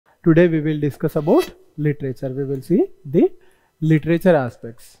Today we will discuss about literature. We will see the literature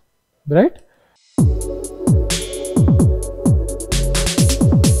aspects, right?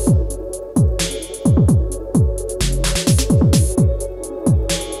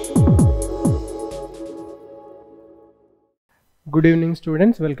 Good evening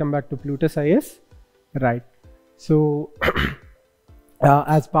students, welcome back to Plutus IAS. Right, so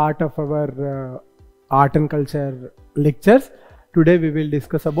as part of our art and culture lectures, today we will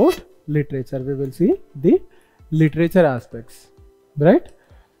discuss about literature. We will see the literature aspects, right?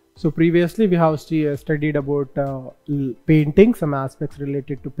 So previously we have studied about painting, some aspects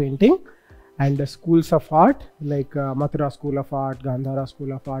related to painting, and the schools of art like Mathura School of Art, Gandhara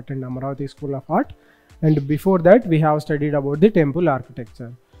School of Art and Amaravati School of Art. And before that we have studied about the temple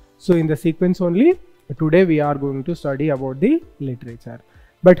architecture. So in the sequence only, today we are going to study about the literature.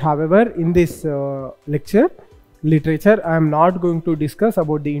 But however, in this literature, I am not going to discuss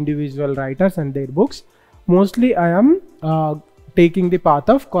about the individual writers and their books. Mostly I am taking the path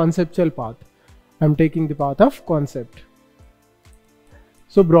of conceptual path. I am taking the path of concept.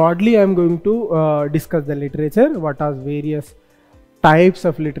 So broadly I am going to discuss the literature, what are various types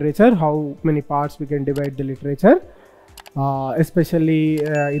of literature, how many parts we can divide the literature, especially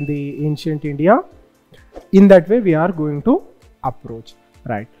in the ancient India. In that way we are going to approach,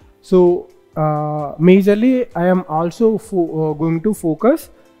 right? So majorly I am also going to focus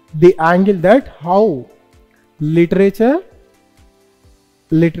the angle that how literature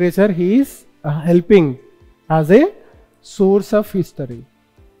is helping as a source of history.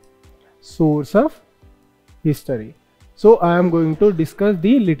 So I am going to discuss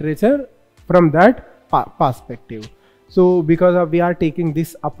the literature from that perspective. So because we are taking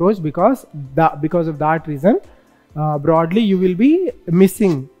this approach, because of that reason, broadly you will be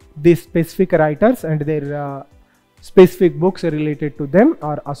missing the specific writers and their specific books related to them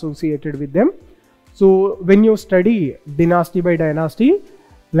or associated with them. So when you study dynasty by dynasty,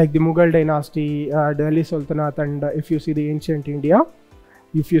 like the Mughal dynasty, Delhi Sultanate, and if you see the ancient India,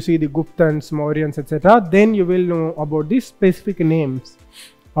 if you see the Guptans, Mauryans, etc., then you will know about the specific names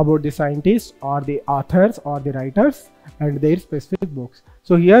about the scientists or the authors or the writers and their specific books.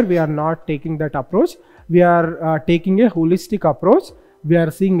 So here we are not taking that approach. We are taking a holistic approach. We are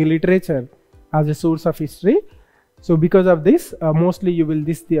seeing literature as a source of history. So because of this, mostly you will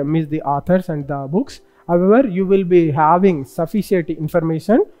miss the authors and the books. However, you will be having sufficient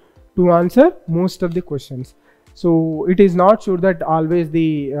information to answer most of the questions. So it is not sure that always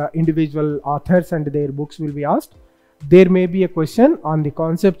the individual authors and their books will be asked. There may be a question on the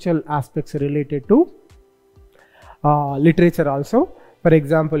conceptual aspects related to literature also. For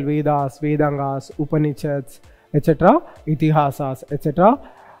example, Vedas, Vedangas, Upanishads, etc., Itihasas, etc.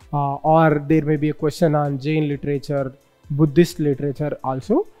 Or there may be a question on Jain literature, Buddhist literature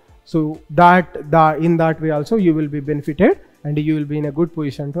also. So that in that way also you will be benefited and you will be in a good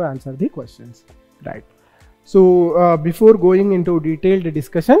position to answer the questions, right? So before going into detailed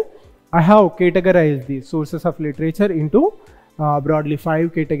discussion, I have categorized the sources of literature into broadly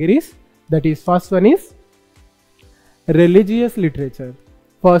 5 categories. That is, first one is religious literature.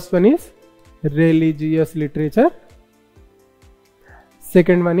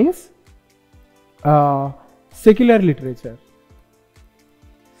 Second one is secular literature.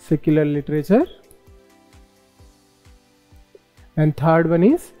 And third one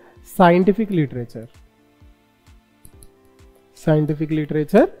is scientific literature.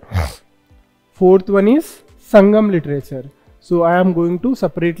 Fourth one is Sangam literature. So I am going to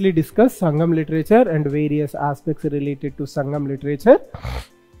separately discuss Sangam literature and various aspects related to Sangam literature.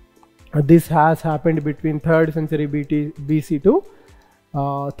 This has happened between 3rd century BC to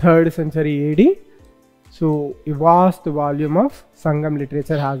 3rd century AD. So a vast volume of Sangam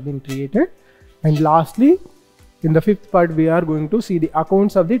literature has been created. And lastly, in the 5th part, we are going to see the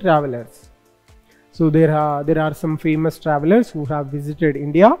accounts of the travelers. So there are some famous travelers who have visited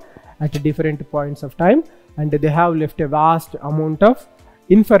India at different points of time, and they have left a vast amount of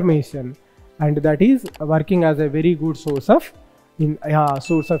information, and that is working as a very good source of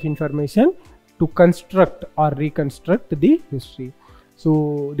information to construct or reconstruct the history.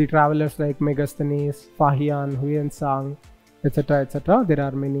 So the travelers like Megasthenes, Fahian, Huyen-Tsang, etc., there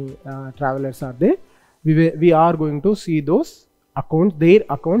are many travelers are there. We are going to see those accounts, their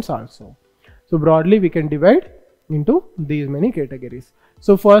accounts also. So broadly we can divide into these many categories.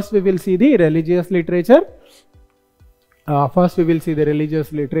 So first we will see the religious literature. First we will see the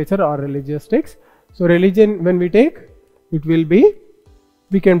religious literature or religious texts. So religion, when we take, it will be,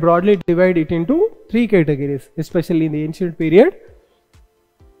 we can broadly divide it into 3 categories, especially in the ancient period.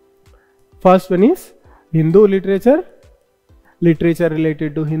 First one is Hindu literature, literature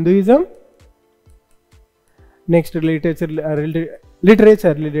related to Hinduism. Next, literature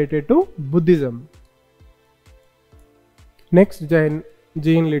related to Buddhism. Next, Jain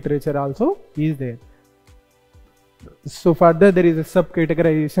literature also is there. So further, there is a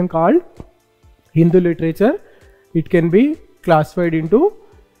subcategorization called Hindu literature. It can be classified into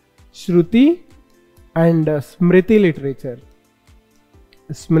Shruti and Smriti literature.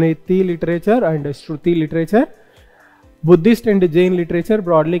 Smriti literature and Shruti literature. Buddhist and Jain literature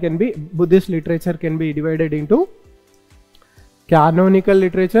broadly can be, Buddhist literature can be divided into canonical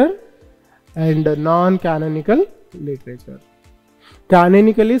literature and non-canonical literature.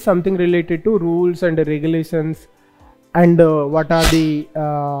 Canonical is something related to rules and regulations, and what are the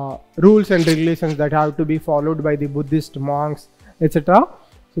rules and regulations that have to be followed by the Buddhist monks, etc.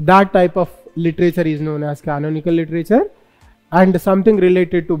 So that type of literature is known as canonical literature. And something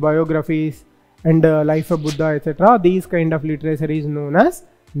related to biographies and life of Buddha, etc. These kind of literature is known as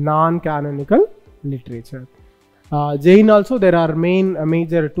non-canonical literature. Jain also, there are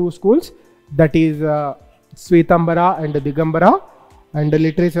major two schools, that is Svetambara and Digambara, and the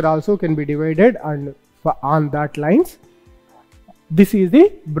literature also can be divided and on that lines. This is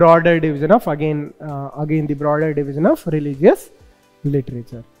the broader division of again the broader division of religious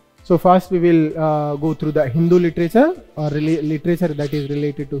literature. So first we will go through the Hindu literature or literature that is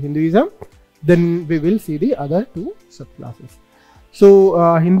related to Hinduism. Then we will see the other two subclasses.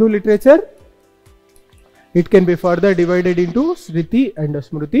 So Hindu literature, it can be further divided into Sriti and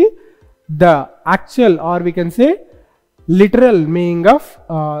Smriti. The actual, or we can say literal meaning of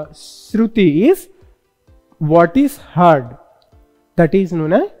Shruti is what is heard. That is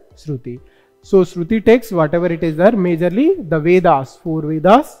known as Shruti. So Shruti text, whatever it is there, majorly the Vedas, 4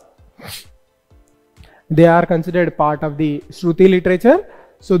 Vedas, they are considered part of the Shruti literature.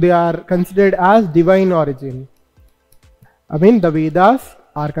 So they are considered as divine origin. I mean, the Vedas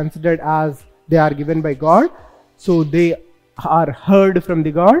are considered as they are given by God. So they are heard from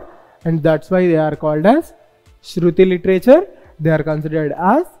the God, and that's why they are called as Shruti literature. They are considered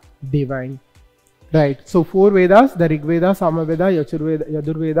as divine. Right. So 4 Vedas, the Rig Veda, Samaveda,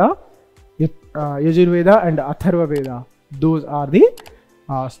 Yajurveda, Yajurveda and Atharva Veda. Those are the,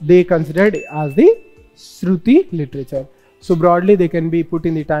 they considered as the Shruti literature. So broadly they can be put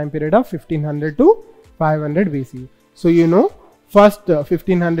in the time period of 1500 to 500 BC. So you know, first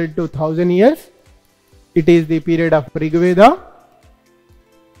 1500 to 1000 years, it is the period of Rig Veda.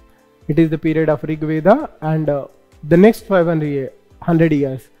 It is the period of Rig Veda, and the next 500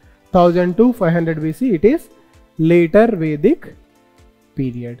 years, 1000 to 500 BC, it is later Vedic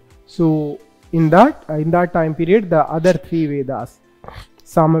period. So in that time period, the other 3 Vedas,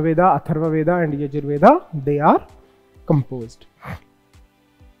 Samaveda, Atharva Veda and Yajurveda, they are composed.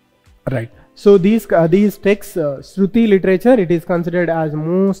 Right. So these texts, Shruti literature, it is considered as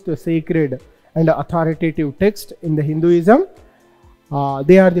most sacred and authoritative text in the Hinduism.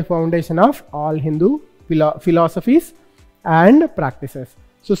 They are the foundation of all Hindu philosophies and practices.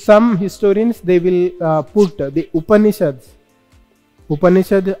 So some historians, they will put the Upanishads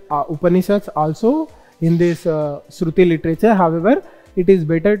also in this Shruti literature. However, it is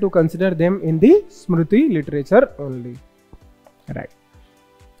better to consider them in the Smriti literature only. Right.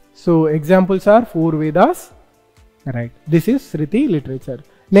 So examples are 4 Vedas. Right. This is Shruti literature.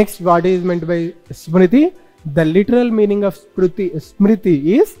 Next, what is meant by Smriti? The literal meaning of Smriti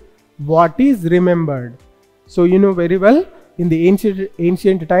is what is remembered. So you know very well, in the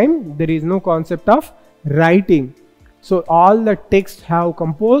ancient time, there is no concept of writing. So all the texts have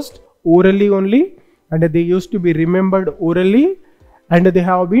composed orally only, and they used to be remembered orally, and they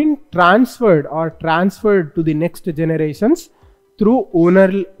have been transferred to the next generations through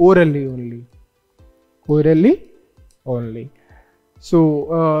orally only. So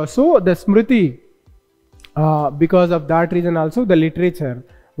the Smriti, because of that reason also, the literature,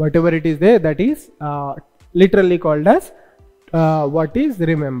 whatever it is there, that is literally called as what is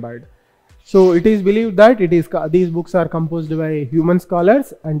remembered. So it is believed that these books are composed by human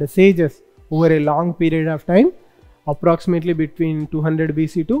scholars and sages over a long period of time, approximately between 200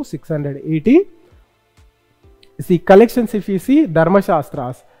 BC to 680. See, collections, if you see, Dharma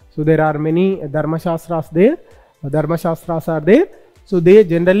Shastras. So there are many Dharma Shastras there. So they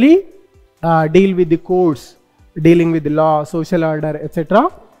generally deal with the codes, dealing with the law, social order, etc.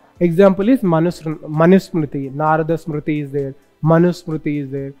 Example is Manusmriti, Narada Smriti is there, Manusmriti is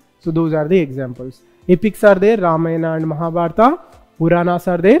there. So those are the examples. Epics are there, Ramayana and Mahabharata. Puranas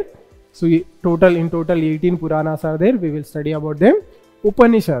are there. So in total 18 Puranas are there. We will study about them.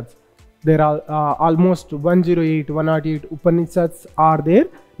 Upanishads, there are almost 108 Upanishads are there.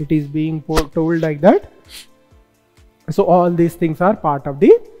 It is being told like that. So all these things are part of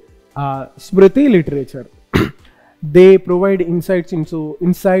the Smriti literature. They provide insights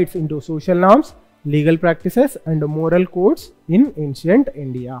into social norms, legal practices, and moral codes in ancient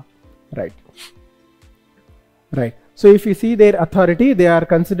India. Right. Right. So if you see their authority, they are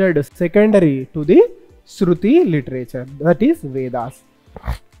considered secondary to the Shruti literature, that is Vedas.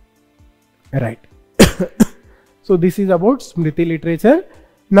 Right. So this is about Smriti literature.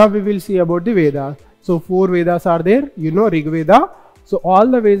 Now we will see about the Vedas. So 4 Vedas are there, you know, Rig Veda. So all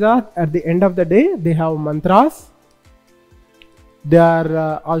the Vedas at the end of the day, they have mantras. They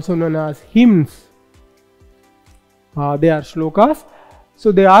are also known as hymns. They are shlokas.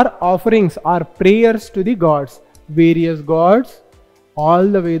 So they are offerings or prayers to the gods, various gods. All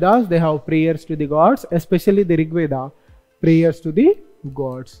the Vedas, they have prayers to the gods, especially the Rig Veda, prayers to the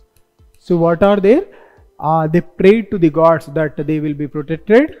gods. So what are there? They prayed to the gods that they will be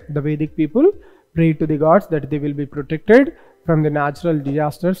protected. The Vedic people prayed to the gods that they will be protected from the natural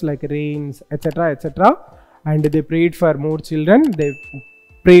disasters like rains, etc., etc. And they prayed for more children. They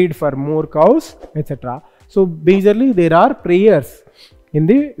prayed for more cows, etc. So majorly there are prayers in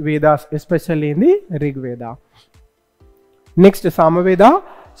the Vedas, especially in the Rig Veda. Next, Samaveda.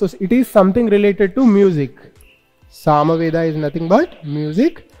 So it is something related to music. Samaveda is nothing but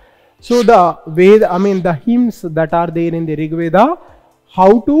music. So the Veda, the hymns that are there in the Rig Veda,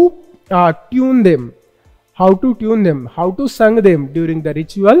 how to tune them, how to sing them during the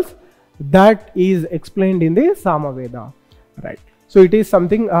rituals, that is explained in the Samaveda. Right. So it is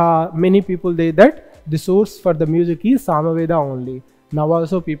something many people say that the source for the music is Samaveda only. Now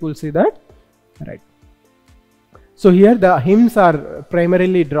also people say that. Right. So here the hymns are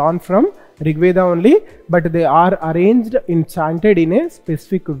primarily drawn from Rig Veda only, but they are arranged in chanted in a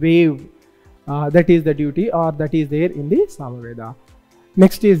specific wave. That is the duty, or that is there in the Samaveda.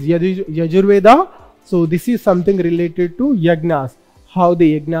 Next is Yajurveda. So this is something related to yagnas, how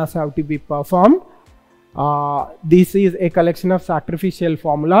the yagnas have to be performed. This is a collection of sacrificial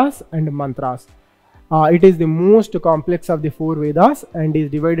formulas and mantras. It is the most complex of the 4 Vedas and is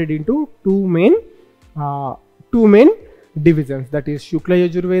divided into two main divisions, that is Shukla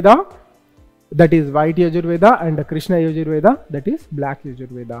Yajurveda, that is white Yajurveda, and Krishna Yajurveda, that is black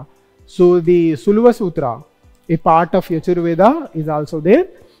Yajurveda. So the Sulva Sutra, a part of Yajurveda, is also there.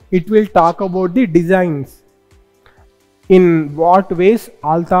 It will talk about the designs, in what ways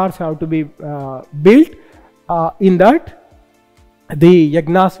altars have to be built, in that the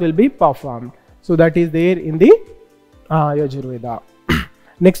yagnas will be performed. So that is there in the Yajurveda.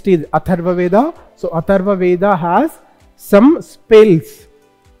 Next is Atharva Veda. So Atharva Veda has some spells,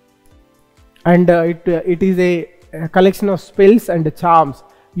 and it is a collection of spells and charms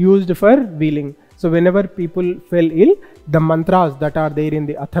used for healing. So whenever people fell ill, the mantras that are there in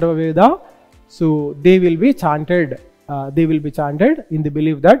the Atharva Veda, so they will be chanted. In the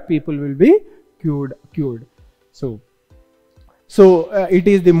belief that people will be cured. So it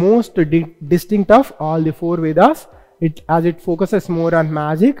is the most distinct of all the 4 Vedas. As it focuses more on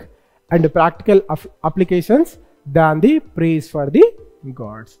magic and practical applications than the praise for the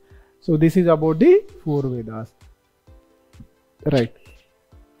gods. So this is about the 4 Vedas. Right.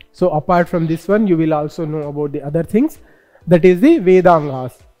 So apart from this one, you will also know about the other things. That is the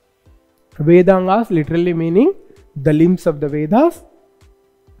Vedangas. Vedangas literally meaning the limbs of the Vedas.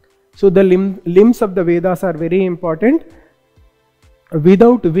 So the limbs of the Vedas are very important,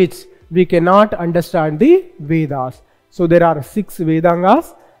 without which we cannot understand the Vedas. So there are 6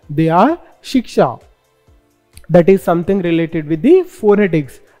 Vedangas. They are Shiksha, that is something related with the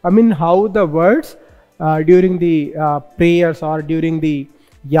phonetics. How the words during the prayers or during the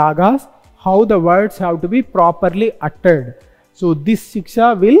yagas, how the words have to be properly uttered. So this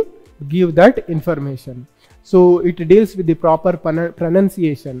Shiksha will give that information. So it deals with the proper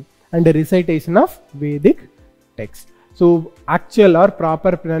pronunciation and the recitation of Vedic text. So actual or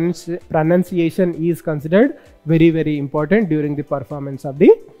proper pronunciation is considered very, very important during the performance of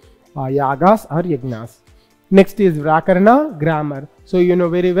the yagas or yagnas. Next is Vyakarana, grammar. So you know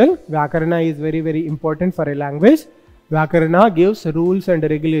very well, Vyakarana is very, very important for a language. Vyakarana gives rules and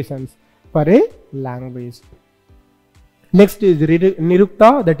regulations for a language. Next is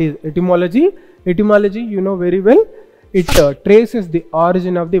Nirukta, that is etymology. Etymology, you know very well, it traces the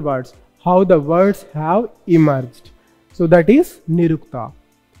origin of the words, how the words have emerged. So that is Nirukta.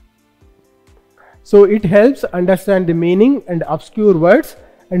 So it helps understand the meaning and obscure words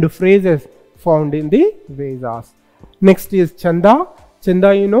and phrases found in the Vedas. Next is Chanda.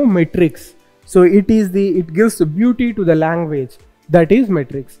 Chanda, you know, metrics. So it gives beauty to the language, that is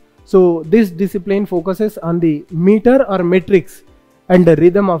metrics. So this discipline focuses on the meter or metrics and the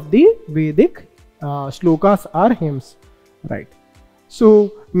rhythm of the Vedic shlokas or hymns, right?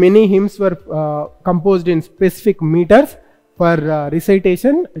 So many hymns were composed in specific meters for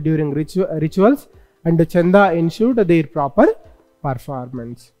recitation during rituals, and the chanda ensured their proper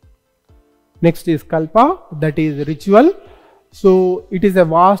performance. Next is kalpa, that is ritual. So it is a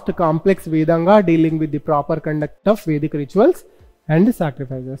vast complex Vedanga dealing with the proper conduct of Vedic rituals and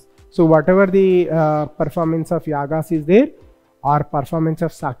sacrifices. So whatever the performance of yagas is there or performance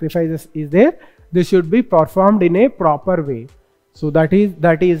of sacrifices is there, they should be performed in a proper way. So that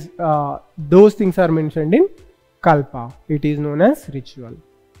is those things are mentioned in kalpa. It is known as ritual.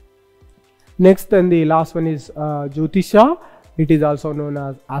 Next, and the last one is Jyotisha. It is also known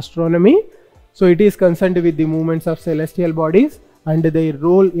as astronomy. So it is concerned with the movements of celestial bodies and their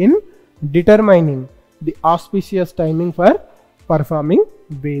role in determining the auspicious timing for performing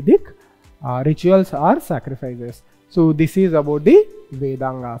Vedic rituals or sacrifices. So this is about the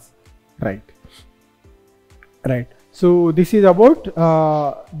Vedangas, right? Right. So this is about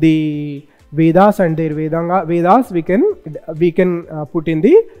the Vedas and their Vedas. We can put in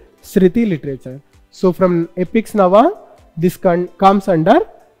the Smriti literature. So from epics now on, this comes under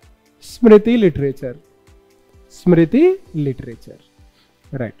Smriti literature. Smriti literature,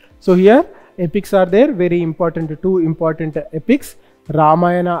 right? So here epics are there, very important, two important epics,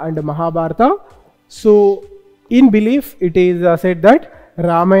 Ramayana and Mahabharata. So in belief, it is said that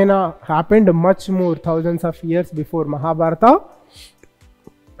Ramayana happened much more thousands of years before Mahabharata,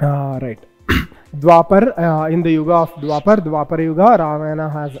 right? Dwapar, in the Yuga of Dwapar Yuga, Ramayana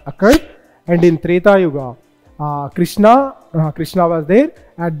has occurred, and in Treta Yuga, Krishna was there.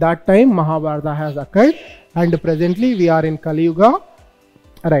 At that time, Mahabharata has occurred, and presently we are in Kali Yuga,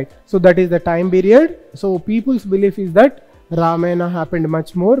 right? So that is the time period. So people's belief is that Ramayana happened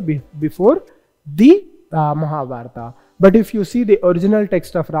much more before the Mahabharata. But if you see the original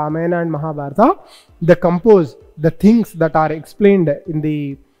text of Ramayana and Mahabharata, the things that are explained in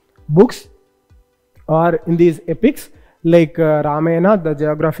the books or in these epics, like Ramayana, the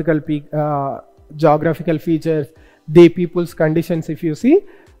geographical features, the people's conditions, if you see,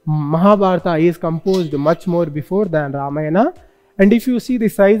 Mahabharata is composed much more before than Ramayana. And if you see the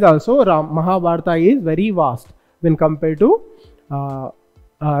size also, Mahabharata is very vast when compared to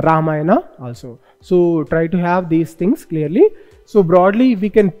Ramayana also. So try to have these things clearly. So broadly we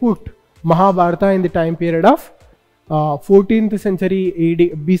can put Mahabharata in the time period of 14th century AD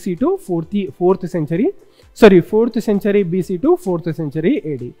BC to 4th century BC to 4th century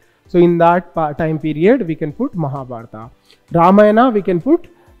AD. So in that time period we can put Mahabharata. Ramayana we can put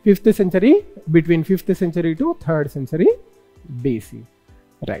 5th century, between 5th century to 3rd century BC,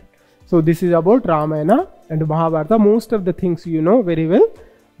 right? So this is about Ramayana and Mahabharata. Most of the things you know very well,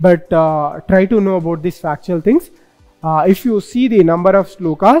 but try to know about these factual things. If you see the number of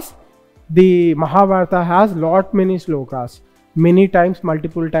shlokas, the Mahabharata has many shlokas, many times,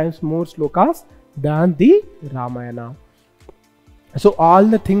 multiple times more shlokas than the Ramayana. So all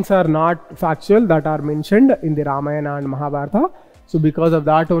the things are not factual that are mentioned in the Ramayana and Mahabharata. So because of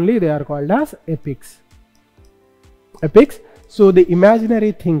that only they are called as epics. Epics. So the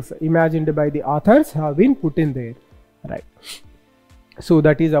imaginary things imagined by the authors have been put in there, right? So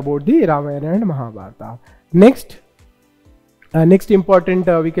that is about the Ramayana and Mahabharata. Next important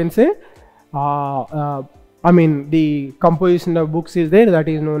we can say, the composition of books is there, that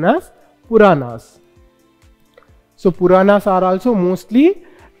is known as Puranas. So Puranas are also mostly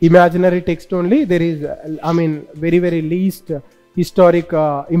imaginary text only. There is, very least historic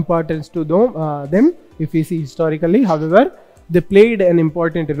importance to them if we see historically. However, they played an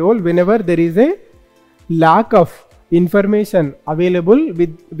important role whenever there is a lack of information available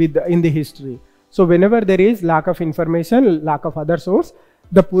in the history. So whenever there is lack of information, lack of other source,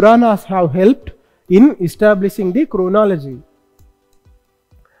 the Puranas have helped in establishing the chronology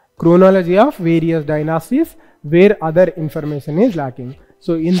of various dynasties where other information is lacking.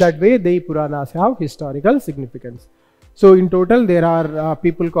 So in that way the Puranas have historical significance. So in total there are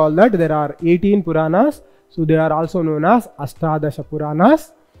people call that there are 18 Puranas. So they are also known as Astadasha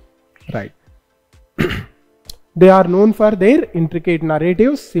Puranas, right? They are known for their intricate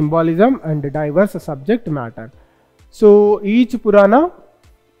narratives, symbolism and diverse subject matter. So each Purana,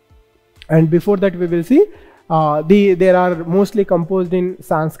 and before that we will see, they are mostly composed in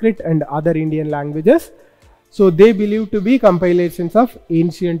Sanskrit and other Indian languages. So they believe to be compilations of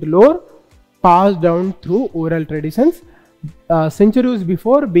ancient lore passed down through oral traditions centuries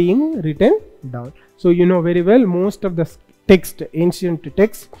before being written down. So you know very well, most of the ancient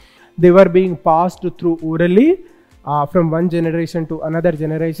texts, they were being passed through orally from one generation to another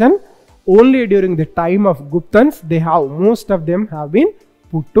generation. Only during the time of Guptans, most of them have been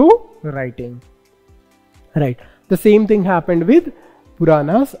put to writing. right? The same thing happened with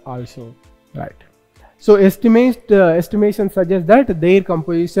Puranas also, right? So estimation suggests that their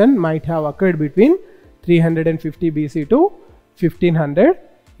composition might have occurred between 350 BC to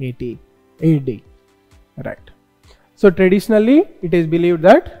 1580 AD, right? So traditionally it is believed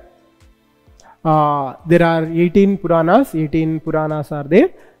that there are 18 Puranas. 18 Puranas are there.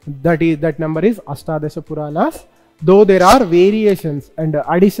 That number is Ashtadasha Puranas. Though there are variations and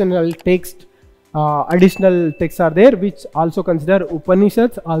additional texts are there, which also consider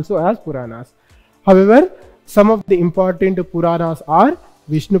Upanishads also as Puranas. However, some of the important Puranas are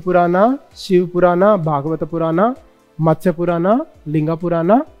Vishnu Purana, Shiv Purana, Bhagavata Purana, Matsya Purana, Linga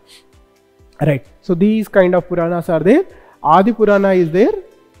Purana, right? So these kind of Puranas are there. Adi Purana is there.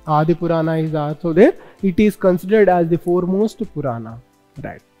 Adi Purana is also there. It is considered as the foremost Purana,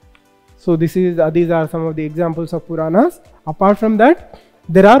 right? So these are some of the examples of Puranas. Apart from that,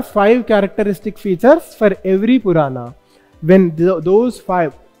 there are 5 characteristic features for every Purana. When those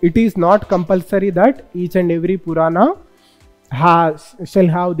 5, it is not compulsory that each and every Purana shall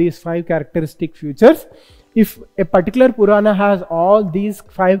have these 5 characteristic features. If a particular Purana has all these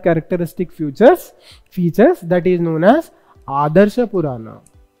 5 characteristic features, that is known as Adarsha Purana,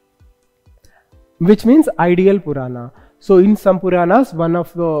 which means ideal Purana. So in some Puranas, one or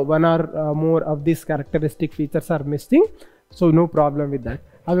more of these characteristic features are missing, so no problem with that.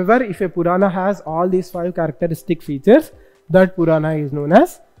 However, if a Purana has all these 5 characteristic features, that Purana is known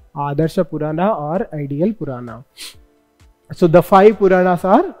as Adarsha Purana or ideal Purana. So the 5 Puranas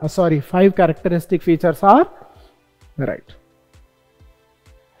are, 5 characteristic features are, right.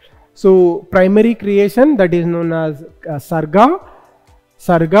 So primary creation, that is known as Sarga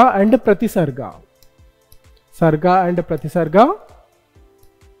and Pratisarga. Sarga and Pratisarga,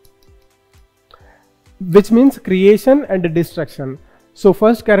 which means creation and destruction. So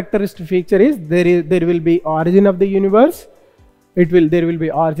first characteristic feature is there will be origin of the universe. There will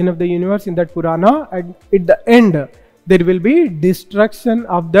be origin of the universe in that Purana, and at the end there will be destruction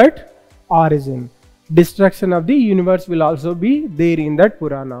of that origin. Destruction of the universe will also be there in that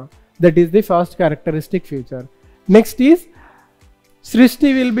Purana. That is the first characteristic feature. Next is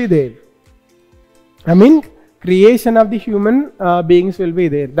Srishti will be there. I mean, creation of the human beings will be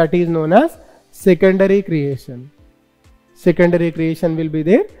there. That is known as secondary creation. Secondary creation will be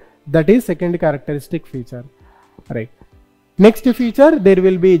there. That is second characteristic feature, right? Next feature, there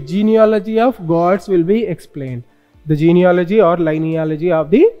will be genealogy of gods will be explained. The genealogy or linealogy of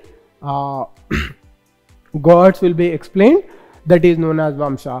the gods will be explained. That is known as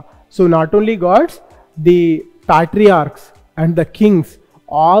Vamsha. So not only gods, the patriarchs and the kings,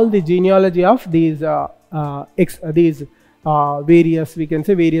 all the genealogy of these various, we can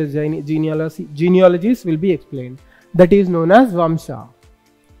say various genealogies will be explained. That is known as Vamsha.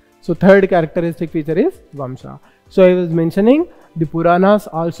 So third characteristic feature is Vamsha. So I was mentioning the Puranas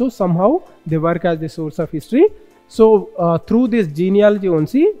also somehow they work as the source of history. So through this genealogy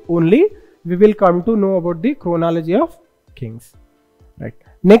only we will come to know about the chronology of kings, right?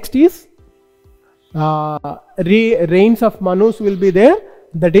 Next is reigns of Manus will be there.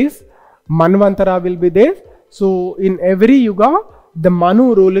 That is Manvantara will be there. So in every yuga the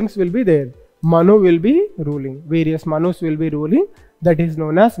Manu rulings will be there. Manu will be ruling. Various Manus will be ruling. That is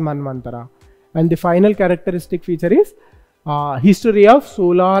known as Manvantara. And the final characteristic feature is history of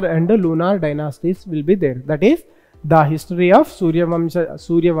solar and lunar dynasties will be there. That is the history of Surya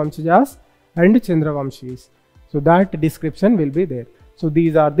Vamsajas and Chandra Vamshis. So that description will be there. So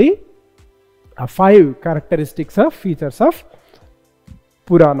these are the 5 characteristics of features of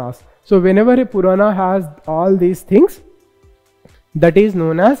Puranas. So whenever a Purana has all these things, that is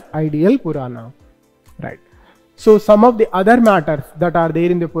known as ideal Purana, right? So some of the other matters that are there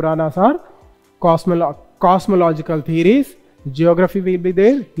in the Puranas are cosmological theories, geography will be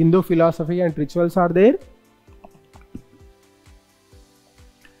there, Hindu philosophy and rituals are there,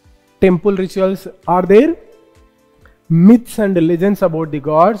 temple rituals are there, myths and legends about the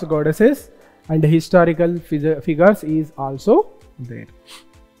gods, goddesses and historical figures is also there.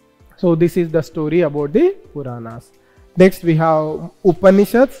 So this is the story about the Puranas. Next we have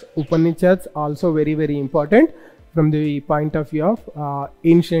Upanishads. Upanishads also very important from the point of view of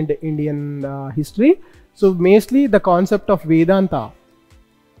ancient Indian history. So mostly the concept of Vedanta,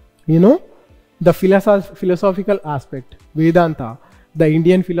 the philosophical aspect, Vedanta, the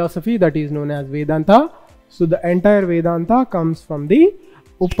Indian philosophy that is known as Vedanta. So the entire Vedanta comes from the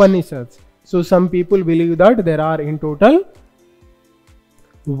Upanishads. So some people believe that there are in total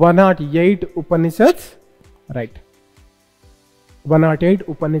 108 Upanishads, right? 108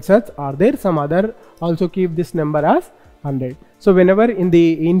 Upanishads are there. Some other also keep this number as 100. So whenever in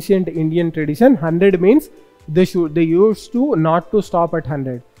the ancient Indian tradition, 100 means they used to not to stop at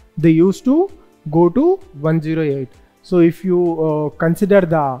 100. They used to go to 108. So if you consider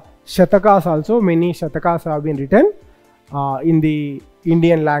the Shatakas also, many Shatakas have been written in the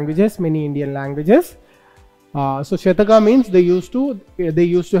Indian languages, many Indian languages. So Shataka means they used to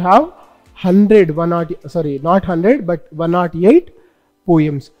have 100, not 100 but 108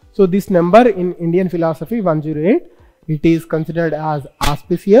 poems. So this number in Indian philosophy, 108, it is considered as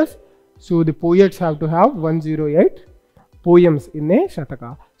auspicious. So the poets have to have 108 poems in a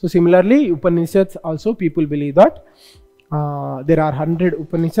Shataka. So similarly, Upanishads also, people believe that there are 100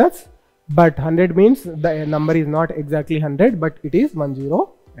 Upanishads, but 100 means the number is not exactly 100, but it is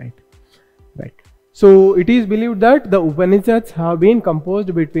 108. Right. So it is believed that the Upanishads have been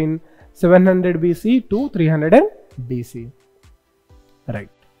composed between 700 BC to 300 BC. Right.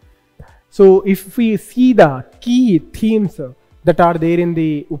 So if we see the key themes that are there in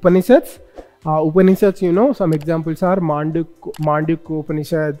the Upanishads, you know, some examples are Mandukya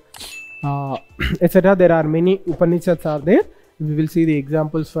Upanishad, etc. There are many Upanishads are there. We will see the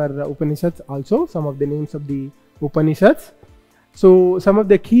examples for Upanishads also, some of the names of the Upanishads. So some of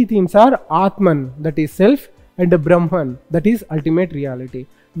the key themes are Atman, that is self, and Brahman, that is ultimate reality.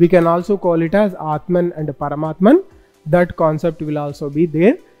 We can also call it as Atman and Paramatman. That concept will also be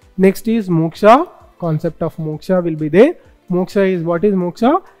there. Next is Moksha. Concept of Moksha will be there. Moksha is, what is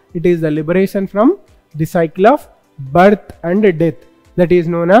Moksha? It is the liberation from the cycle of birth and death, that is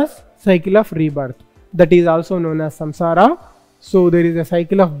known as cycle of rebirth. That is also known as samsara. So there is a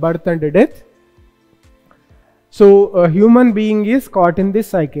cycle of birth and death. So a human being is caught in this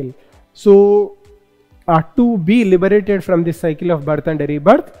cycle. So to be liberated from this cycle of birth and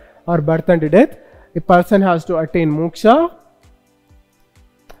rebirth or birth and death, a person has to attain moksha.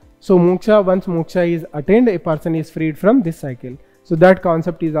 So moksha, once moksha is attained, a person is freed from this cycle. So that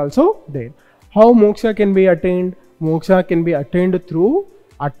concept is also there. How moksha can be attained? Moksha can be attained through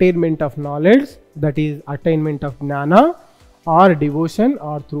attainment of knowledge, that is attainment of jnana, or devotion,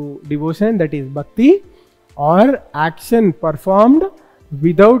 or through devotion, that is bhakti, or action performed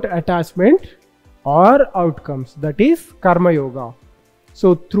without attachment or outcomes, that is karma yoga.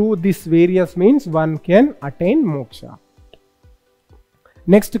 So through these various means one can attain moksha.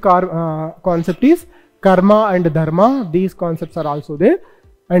 Next concept is karma and dharma. These concepts are also there,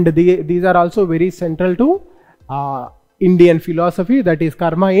 and these are also very central to Indian philosophy. That is,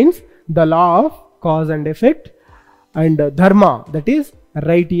 karma means the law of cause and effect, and dharma, that is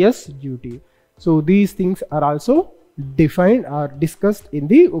righteous duty. So these things are also defined or discussed in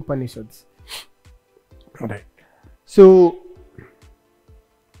the Upanishads. Right. So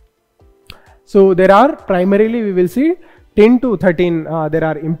there are primarily, we will see 10 to 13 there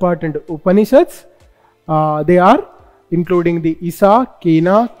are important Upanishads. They are including the Isa,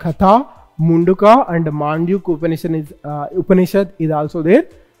 Kena, Katha, Munduka, and Mandukya Upanishad is also there.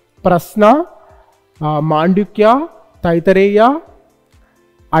 Prasna, Mandukya, Taitareya,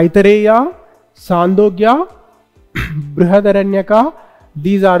 Aitareya, Sandogya, Brihadaranyaka.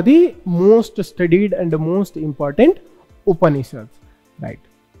 These are the most studied and most important Upanishads. Right.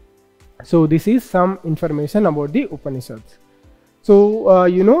 So this is some information about the Upanishads. So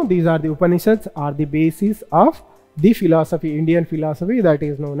you know, these are the Upanishads are the basis of the philosophy, Indian philosophy, that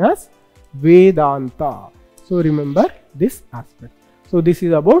is known as Vedanta. So remember this aspect. So this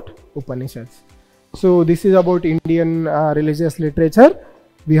is about Upanishads. So this is about Indian religious literature.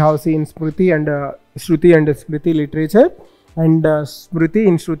 We have seen Smriti and Shruti and Smriti literature, and Smriti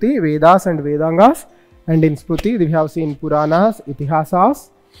in Shruti, Vedas and Vedangas, and in Smriti we have seen Puranas,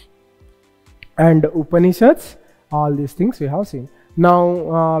 Itihasas, and Upanishads. All these things we have seen.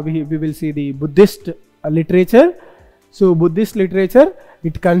 Now we will see the Buddhist literature. So Buddhist literature,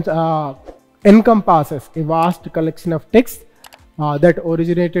 it encompasses a vast collection of texts that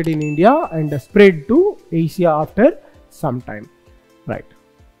originated in India and spread to Asia after some time. Right.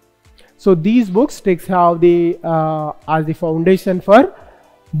 So these texts have the as the foundation for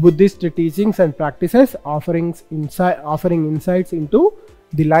Buddhist teachings and practices, offering insights into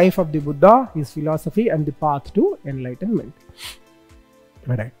the life of the Buddha, his philosophy, and the path to enlightenment.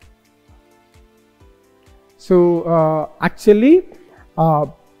 Right. So actually,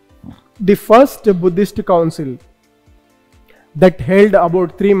 the first Buddhist council that held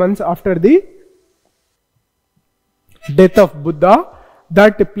about 3 months after the death of Buddha,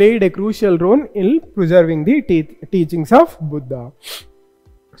 that played a crucial role in preserving the teachings of Buddha.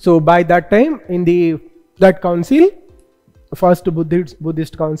 So by that time, in that council, first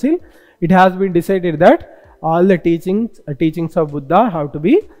Buddhist council, it has been decided that all the teachings of Buddha have to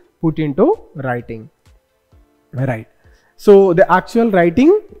be put into writing. Right. So the actual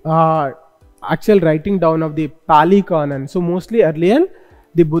writing down of the Pali canon. So mostly earlier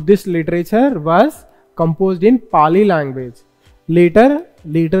the Buddhist literature was composed in Pali language. Later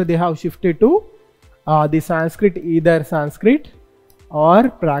they have shifted to the Sanskrit, either Sanskrit or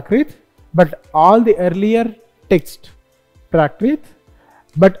Prakrit, but all the earlier text Prakrit,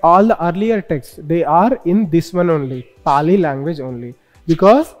 but all the earlier texts, they are in this one only, Pali language only,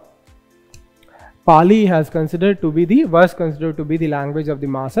 because Pali was considered to be the language of the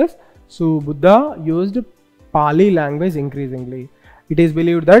masses. So Buddha used Pali language increasingly. It is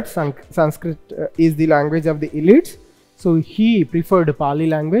believed that Sanskrit is the language of the elites, so he preferred Pali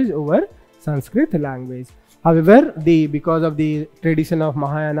language over Sanskrit language. However, because of the tradition of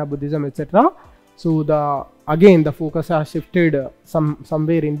Mahayana Buddhism, etc., so the focus has shifted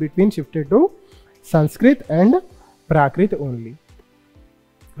somewhere in between, shifted to Sanskrit and Prakrit only.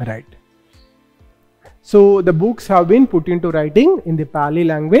 Right. So the books have been put into writing in the Pali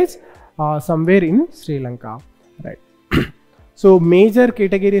language somewhere in Sri Lanka. Right. So major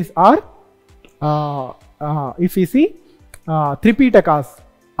categories are, if we see, Tripitakas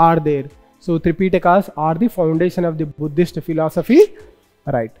are there. So Tripitakas are the foundation of the Buddhist philosophy.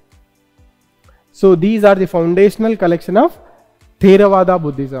 Right. So these are the foundational collection of Theravada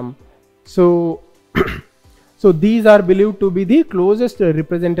Buddhism. So these are believed to be the closest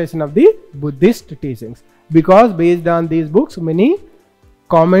representation of the Buddhist teachings, because based on these books many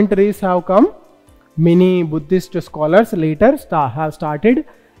commentaries have come. Many Buddhist scholars later have started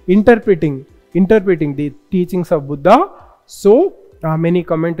interpreting the teachings of Buddha. So many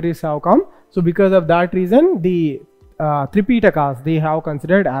commentaries have come. So because of that reason, the Tripitakas, they have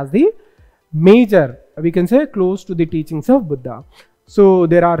considered as the major, we can say, close to the teachings of Buddha. So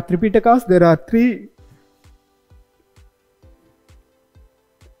there are Tripitakas, there are three.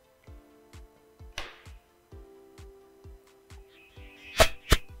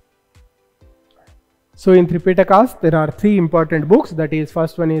 So in Tripitakas, there are three important books. That is,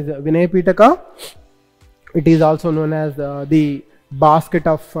 first one is Vinaya Pitaka. It is also known as the basket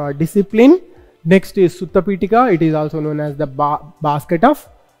of discipline. Next is Sutta Pitaka. It is also known as the basket of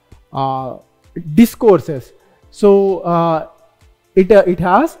discourses. So it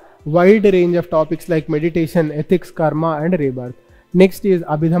has wide range of topics like meditation, ethics, karma and rebirth. Next is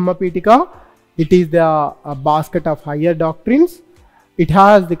Abhidhamma Pitaka. It is the basket of higher doctrines. It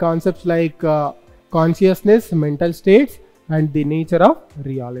has the concepts like consciousness, mental states and the nature of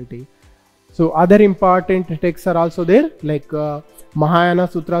reality. So other important texts are also there, like Mahayana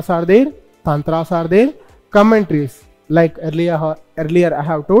Sutras are there, Tantras are there, commentaries, like earlier I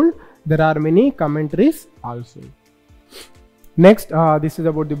have told, there are many commentaries also. Next, this is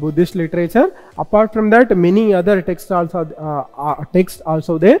about the Buddhist literature. Apart from that, many other texts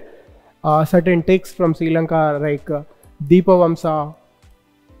also there. Certain texts from Sri Lanka like Deepavamsa,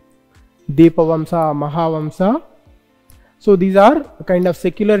 Mahavamsa. So these are kind of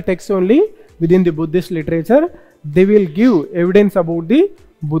secular texts only within the Buddhist literature. They will give evidence about the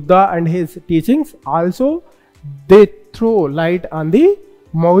Buddha and his teachings. Also, they throw light on the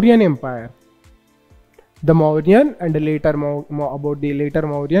Mauryan Empire, the Mauryan and later about the later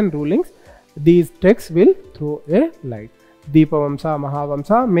Mauryan rulings. These texts will throw a light. Deepavamsa,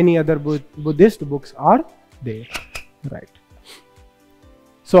 Mahavamsa, many other Buddhist books are there. Right.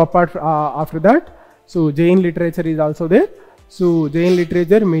 So apart after that, so Jain literature is also there. So Jain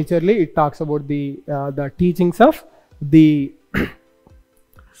literature majorly it talks about the teachings of the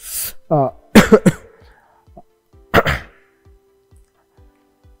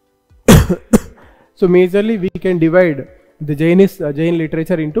so majorly we can divide the Jain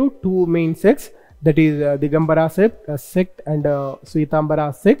literature into two main sects, that is Digambara sect and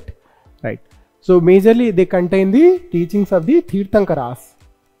Svetambara sect, right. So majorly they contain the teachings of the Tirthankaras,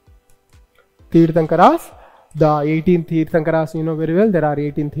 the 18 Tirthankaras, you know very well, there are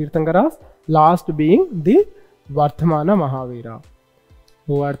 18 Tirthankaras, last being the Varthamana Mahavira.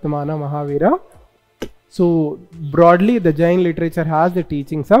 So broadly the Jain literature has the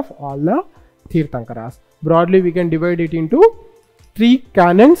teachings of all the Tirthankaras. Broadly we can divide it into three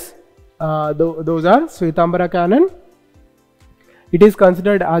canons. Those are Svetambara canon. It is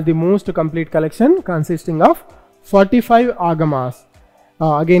considered as the most complete collection, consisting of 45 agamas.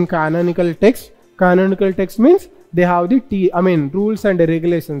 Again, canonical text. Canonical text means they have the rules and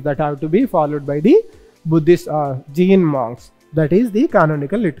regulations that have to be followed by the Buddhist Jain monks. That is the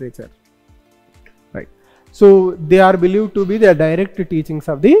canonical literature, right. So they are believed to be the direct teachings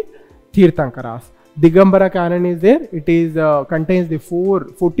of the Tirthankaras. Digambara canon is there. It is contains the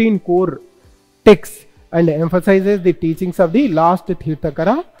 14 core texts and emphasizes the teachings of the last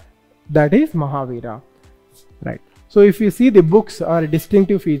Tirthankara, that is Mahavira, right. So if you see the books or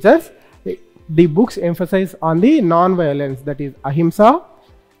distinctive features, the books emphasize on the non-violence, that is ahimsa,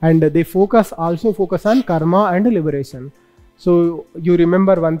 and they also focus on karma and liberation. So you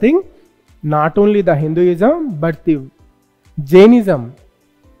remember one thing, not only the Hinduism but the Jainism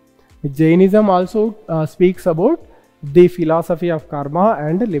also speaks about the philosophy of karma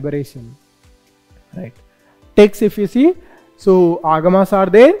and liberation. Right. Texts, if you see, so agamas are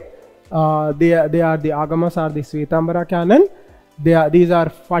there. They are the agamas are the Svetambara canon. These are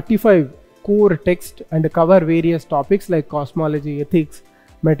 45 core texts and cover various topics like cosmology, ethics,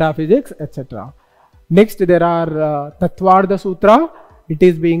 metaphysics, etc. Next, there are Tattvartha Sutra. It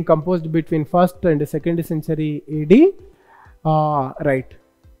is being composed between 1st and 2nd century AD. Right.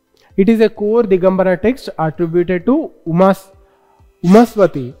 It is a core Digambara text attributed to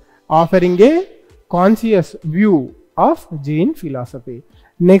Umaswati, offering a conscious view of Jain philosophy.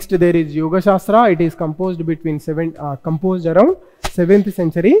 Next, there is Yoga Shastra. It is composed around 7th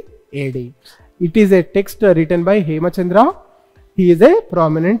century AD. It is a text written by Hemachandra. He is a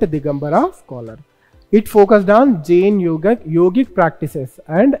prominent Digambara scholar. It focused on Jain yogic practices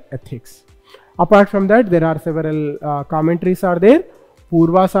and ethics. Apart from that, there are several commentaries are there,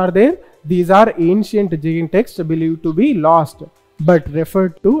 Purvas are there. These are ancient Jain texts believed to be lost but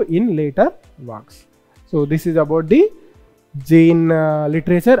referred to in later works. So this is about the Jain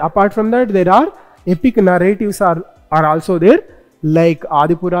literature. Apart from that, there are epic narratives are also there, like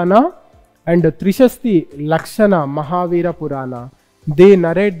Adi Purana and Trishasti Lakshana Mahavira Purana. They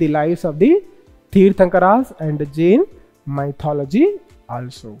narrate the lives of the Tirthankaras and Jain mythology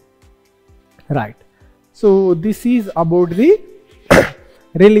also. Right. So this is about the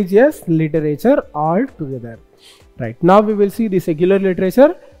religious literature altogether. Right. Now we will see the secular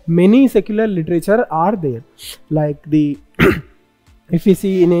literature. Many secular literature are there, like the if you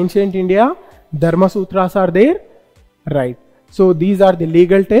see in ancient India, Dharma Sutras are there. Right. So these are the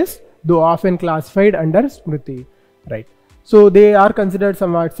legal texts, though often classified under Smriti. Right. So they are considered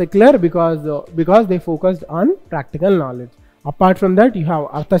somewhat secular because they focused on practical knowledge. Apart from that, you have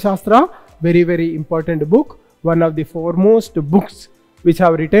Arthashastra, very important book, one of the foremost books which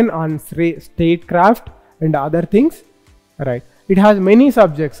have written on statecraft and other things. Right. It has many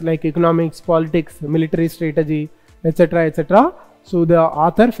subjects like economics, politics, military strategy, etc. etc. So the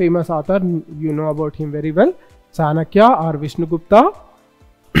author, famous author, you know about him very well, Chanakya or Vishnugupta.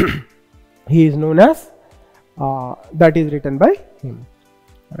 He is known as that is written by him.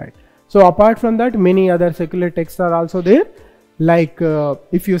 Right. So apart from that, many other secular texts are also there. Like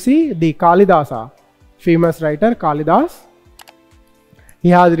if you see the Kalidasa, famous writer Kalidas, he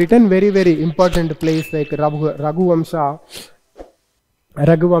has written very important plays like Raghuvamsha,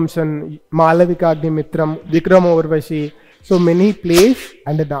 Raghuvamshan, Malavika Agnimitram, Vikrama Urvashi. So many plays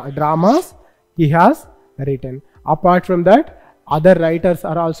and dramas he has written. Apart from that, other writers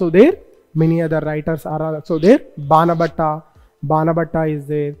are also there. Many other writers are also there. Banabhatta is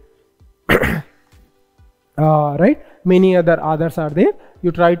there. Right. Many other authors are there.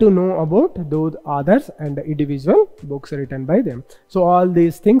 You try to know about those authors and individual books written by them. So all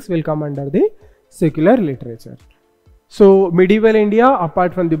these things will come under the secular literature. So medieval India,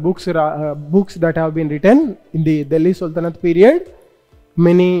 apart from the books that have been written in the Delhi Sultanate period,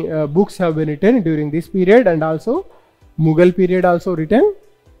 many books have been written during this period, and also Mughal period also written.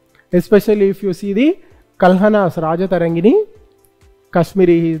 Especially if you see the Kalhanas, Raja Tarangini,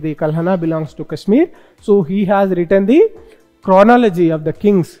 Kashmiri, the Kalhana belongs to Kashmir. So he has written the chronology of the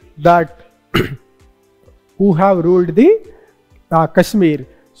kings that who have ruled the Kashmir.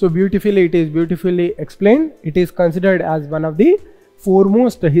 So beautifully, it is beautifully explained. It is considered as one of the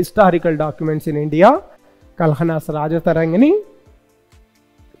foremost historical documents in India. Kalhanas Raja Tarangini.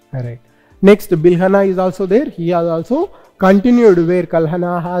 Alright. Next, Bilhana is also there. He has also continued where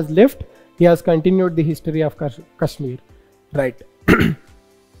Kalhana has left. He has continued the history of Kashmir. Right.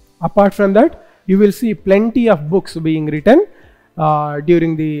 Apart from that, you will see plenty of books being written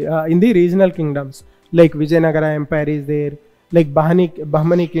during the in the regional kingdoms, like Vijayanagara Empire is there, like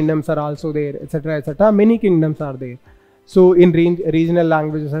Bahmani kingdoms are also there, etc. etc. Many kingdoms are there. So in regional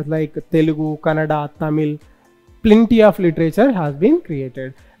languages like Telugu, Kannada, Tamil, plenty of literature has been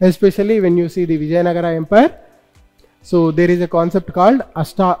created. Especially when you see the Vijayanagara Empire, so there is a concept called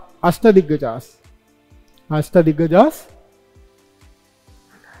Ashtadiggajas.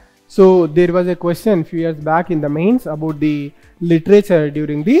 So there was a question few years back in the mains about the literature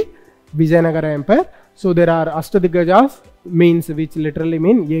during the Vijayanagara Empire. So there are Ashtadiggajas, means which literally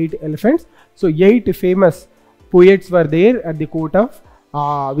mean 8 elephants. So 8 famous poets were there at the court of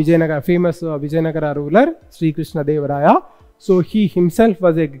Vijayanagara, famous Vijayanagara ruler Sri Krishna Devaraya. So he himself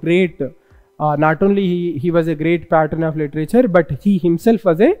was a great not only he was a great patron of literature, but he himself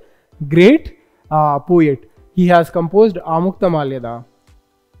was a great poet. He has composed Amukta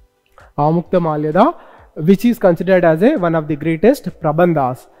Malyada, which is considered as one of the greatest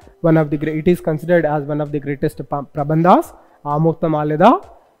prabandhas. It is considered as one of the greatest prabandhas, Amukta Malyada.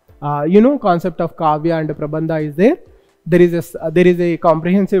 Concept of kavya and prabandha is there. There is a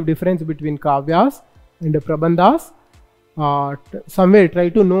comprehensive difference between kavyas and prabandhas. Somewhere try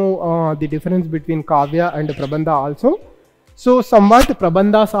to know the difference between kavya and prabandha also. So somewhat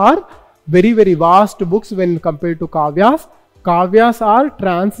prabandhas are very, very vast books when compared to kavyas. Kavyas are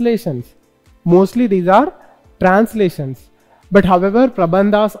translations. Mostly these are translations. But however,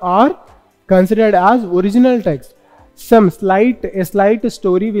 prabandhas are considered as original text. A slight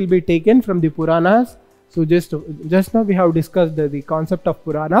story will be taken from the Puranas. So just now we have discussed the concept of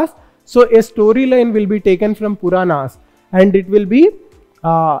Puranas. So a storyline will be taken from Puranas and it will be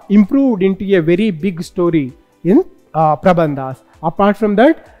improved into a very big story in prabandhas. Apart from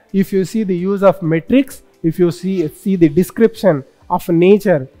that, if you see the use of metrics, if you see the description of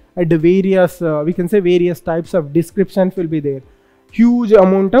nature at the various, we can say various types of descriptions will be there. Huge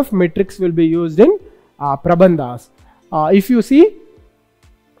amount of metrics will be used in prabandhas. If you see,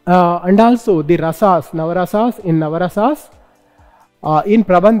 and also the rasas, navarasas, in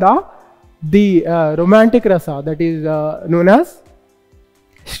prabandha, the romantic rasa, that is known as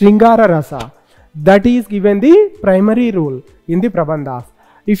Shringara rasa, that is given the primary role in the prabandhas.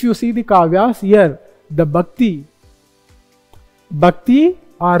 If you see the kavyas here, the bhakti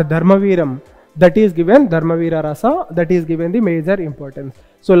or dharmaviram, that is given dharmavira rasa, that is given the major importance.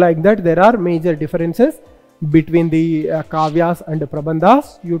 So like that there are major differences between the kavyas and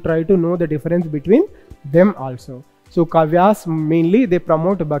prabandhas. You try to know the difference between them also. So kavyas mainly they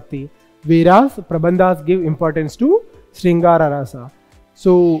promote bhakti, whereas prabandhas give importance to Shringara rasa.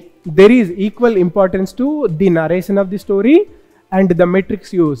 So there is equal importance to the narration of the story and the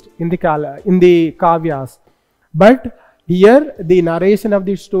metrics used in the kavyas. But here the narration of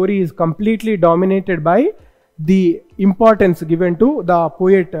the story is completely dominated by the importance given to the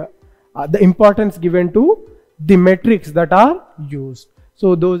poet, the importance given to the metrics that are used.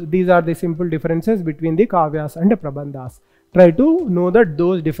 So these are the simple differences between the kavyas and the prabandhas. Try to know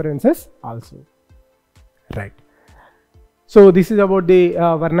those differences also. Right. So this is about the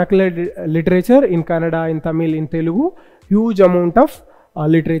vernacular literature in Kannada, in Tamil, in Telugu. Huge amount of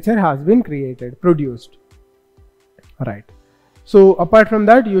literature has been produced. Right. So apart from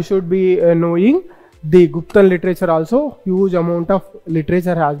that, you should be knowing the Guptan literature also. Huge amount of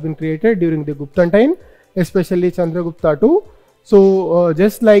literature has been created during the Guptan time, especially Chandragupta too. So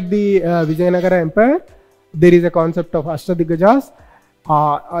just like the Vijayanagara Empire, there is a concept of Ashtadigajas.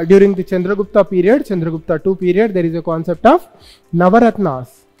 During the Chandragupta period, Chandragupta II period, there is a concept of Navaratnas.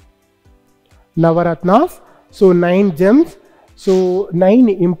 So 9 gems. So 9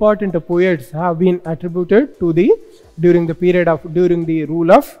 important poets have been attributed to during the reign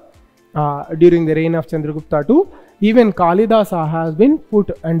of Chandragupta II. Even Kalidasa has been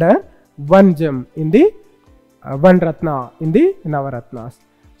put under 1 gem in the 1 Ratna in the Navaratnas.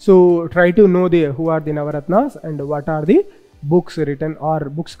 So try to know who are the Navaratnas and what are the books written or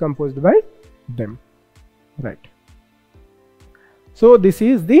books composed by them. Right. So this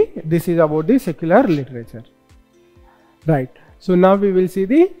is about the secular literature. Right. So now we will see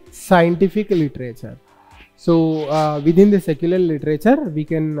the scientific literature. So within the secular literature, we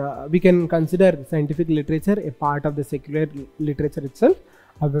can consider scientific literature a part of the secular literature itself.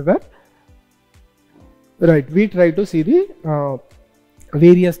 However, right, we try to see the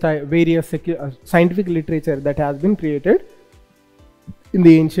various scientific literature that has been created in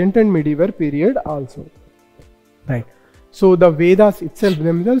the ancient and medieval period also. Right. So the Vedas itself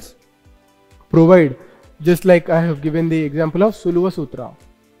themselves provide, just like I have given the example of Sulva Sutra.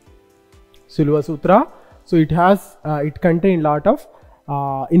 So it contains lot of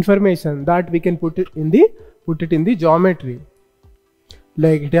information that we can put it in the geometry.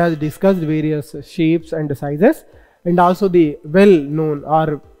 Like it has discussed various shapes and sizes, and also the well known,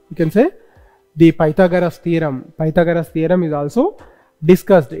 or you can say the Pythagoras theorem. Pythagoras theorem is also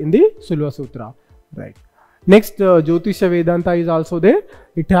discussed in the Sulva Sutra. Right. Next, Jyotisha Vedanta is also there.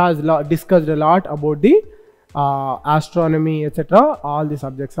 It has discussed a lot about the astronomy, etc. All the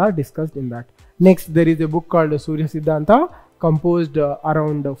subjects are discussed in that. Next, there is a book called Surya Siddhanta, composed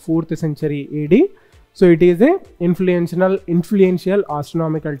around 4th century AD. So it is a influential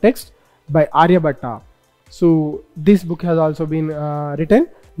astronomical text by Aryabhatta. So this book has also been written.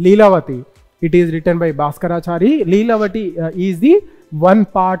 Leelavati, it is written by Bhaskarachari. Leelavati is the one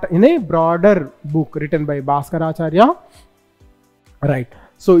part in a broader book written by Bhaskaracharya. Right.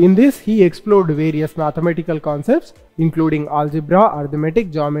 So in this he explored various mathematical concepts including algebra,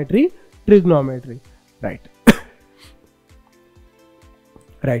 arithmetic, geometry, trigonometry. Right.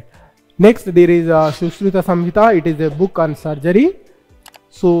 Right. Next there is Sushrita Samhita. It is a book on surgery.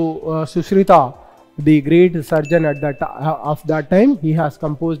 So Sushrita, the great surgeon at of that time, he has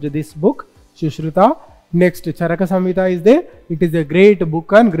composed this book, Sushrita. Next Charaka Samhita is there. It is a great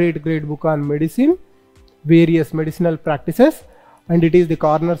book on book on medicine, various medicinal practices, and it is the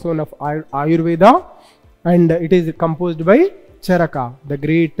cornerstone of Ayurveda, and it is composed by Charaka, the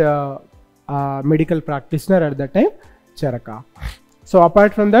great medical practitioner at that time, Charaka. So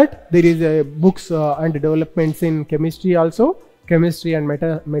apart from that, there is books and developments in chemistry also, chemistry and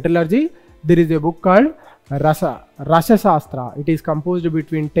metallurgy. There is a book called Rasa Shastra. It is composed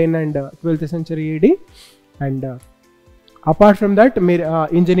between 10th and 12th century AD. And apart from that,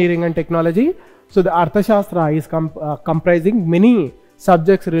 engineering and technology. So the Arthashastra is comprising many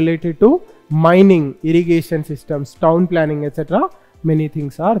subjects related to mining, irrigation systems, town planning, etc. Many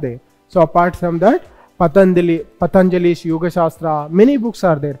things are there. So apart from that, Patanjali's Yoga Shastra, many books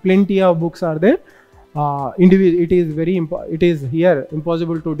are there, plenty of books are there. It is here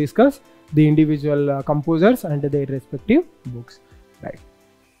impossible to discuss the individual composers and their respective books. Right.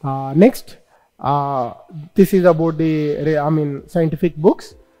 Next, this is about the scientific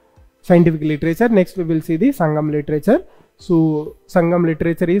books, scientific literature. Next we will see the Sangam literature. So Sangam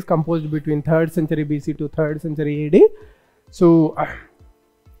literature is composed between 3rd century BC to 3rd century AD. So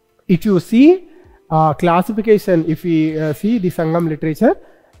if you see classification, if we see the Sangam literature,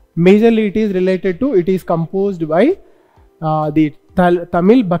 majorly it is related to, it is composed by the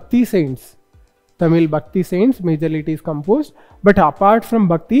Tamil Bhakti saints. Tamil Bhakti saints, majorly it is composed. But apart from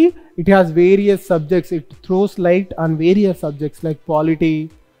Bhakti, it has various subjects. It throws light on various subjects like polity,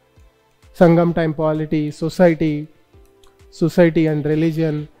 Sangam time polity, society and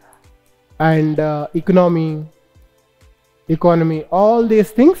religion, and economy. All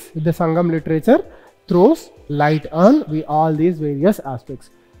these things, the Sangam literature throws light on all these various aspects.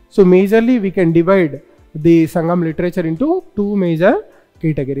 So majorly we can divide the Sangam literature into two major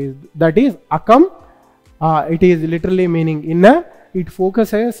categories. That is Akam. It is literally meaning inner. It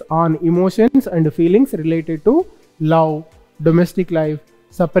focuses on emotions and feelings related to love, domestic life,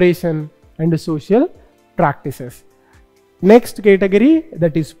 separation and social practices. Next category,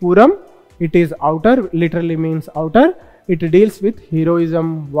 that is Puram. It is outer, literally means outer. It deals with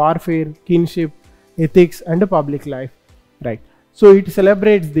heroism, warfare, kinship, ethics and public life. Right. So it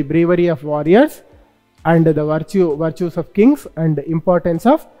celebrates the bravery of warriors and the virtues of kings and the importance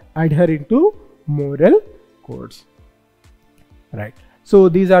of adhering to moral codes. Right. So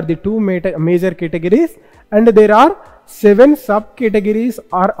these are the two major categories, and there are 7 subcategories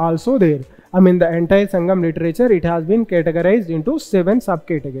are also there. The entire Sangam literature, it has been categorized into 7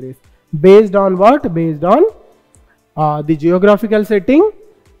 subcategories. Based on what? Based on the geographical setting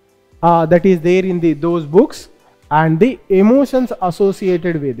that is there in those books and the emotions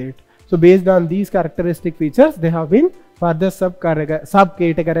associated with it. So based on these characteristic features, they have been further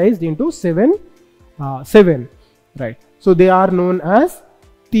subcategorized into 7. Right. So they are known as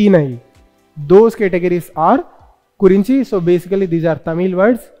Teenai. Those categories are Kurinchi. So basically these are Tamil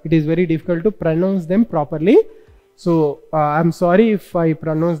words. It is very difficult to pronounce them properly. So I'm sorry if I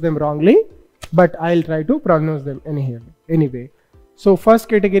pronounce them wrongly, but I'll try to pronounce them anyway. So first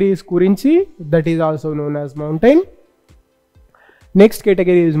category is Kurinchi, that is also known as mountain. Next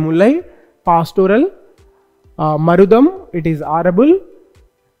category is Mullai, pastoral. Marudam, it is arable.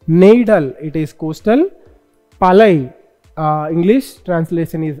 Neidal, it is coastal. Palai, English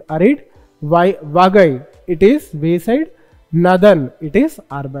translation is arid. Vagai, it is wayside. Nadan, it is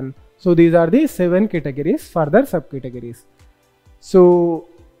urban. So these are the 7 categories, further subcategories. So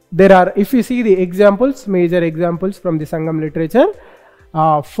there are, if you see the examples, major examples from the Sangam literature,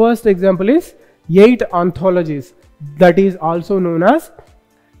 first example is 8 anthologies, that is also known as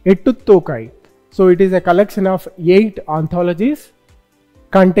Ettuttokai. So it is a collection of 8 anthologies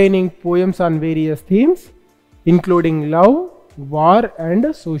containing poems on various themes, including love, war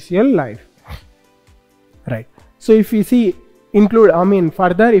and social life. Right. So if we see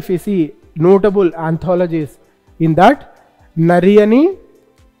further if we see notable anthologies in that, Nariyani,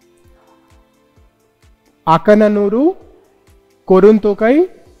 Akananuru, Koruntokai,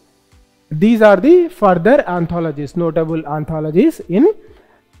 these are the further anthologies, notable anthologies in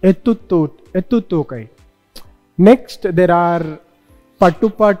Ettuttokai. Next there are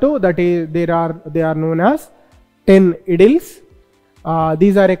Pattupattu, that is they are known as 10 idylls.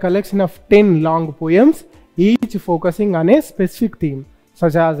 These are a collection of 10 long poems, each focusing on a specific theme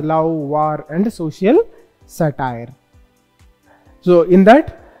such as love, war and social satire. So in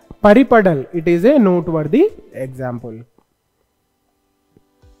that Paripadal, it is a noteworthy example.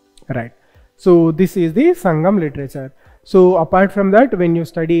 Right. So this is the Sangam literature. So apart from that, when you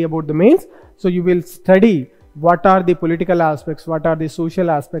study about the mains, so you will study what are the political aspects, what are the social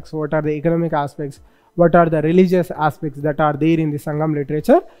aspects, what are the economic aspects, what are the religious aspects that are there in the Sangam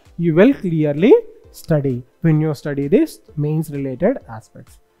literature. You will clearly study when you study this mains related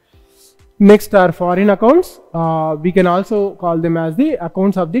aspects. Next are foreign accounts. We can also call them as the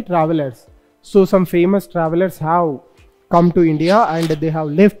accounts of the travelers. So some famous travelers have come to India and they have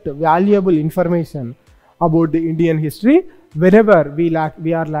left valuable information about the Indian history wherever we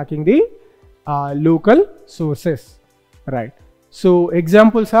are lacking the local sources, right? So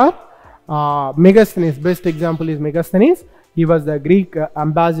examples are Megasthenes. Best example is Megasthenes. He was the Greek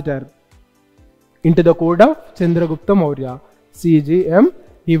ambassador into the court of Chandragupta Maurya, CGM.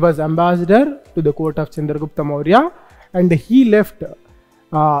 He was ambassador to the court of Chandragupta Maurya, and he left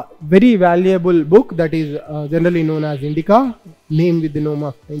very valuable book that is generally known as Indica, named with the name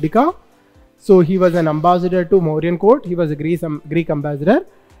of Indica. So he was an ambassador to Mauryan court. He was a Greek ambassador.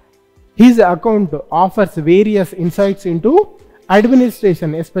 His account offers various insights into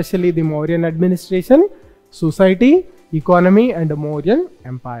administration, especially the Mauryan administration, society, economy, and the Mauryan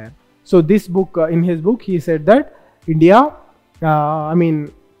empire. So this book, in his book, he said that India, he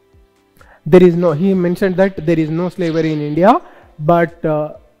mentioned that there is no slavery in India, but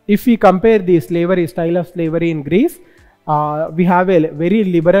if we compare the style of slavery in Greece, we have a very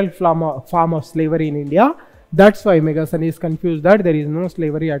liberal form of slavery in India. That's why Megasthenes is confused that there is no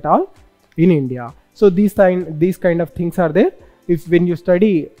slavery at all in India. So these kind of things are there. If when you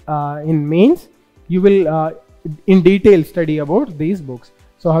study in mains, you will in detail study about these books.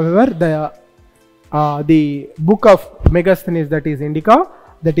 So however, the book of Megasthenes, that is Indica,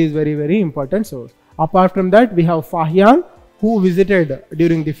 that is very important source. Apart from that, we have Fahian, who visited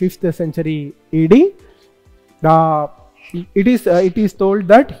during the 5th century AD. It is told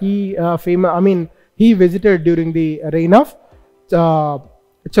that he visited during the reign of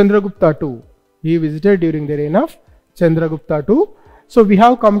Chandragupta II. He visited during the reign of Chandragupta II. So we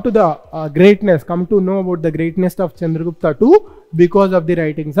have come to the come to know about the greatness of Chandragupta II because of the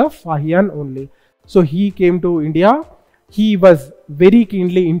writings of Fahian only. So he came to India. He was very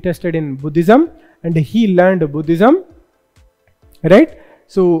keenly interested in Buddhism and he learned Buddhism, right?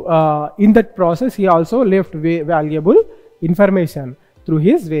 So in that process, he also left valuable information through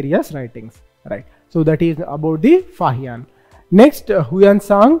his various writings, right? So that is about the Fahian. Next, Huyan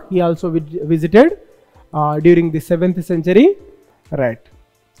Sang, he also visited during the 7th century, right?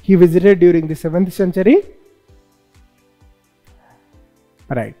 He visited during the 7th century,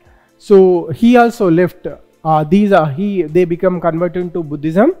 right? So he also left. They become converted into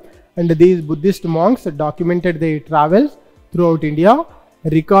Buddhism, and these Buddhist monks documented their travels throughout India,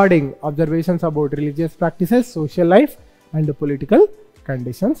 recording observations about religious practices, social life, and political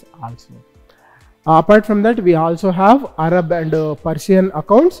conditions also. Apart from that, we also have Arab and Persian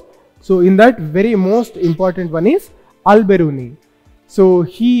accounts. So in that, very most important one is Al-Biruni. So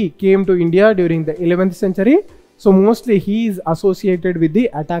he came to India during the 11th century. So mostly he is associated with the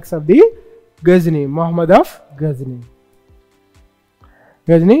attacks of the Ghazni, Muhammad of Ghazni.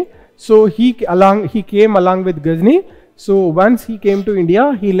 So he came along with Ghazni. So once he came to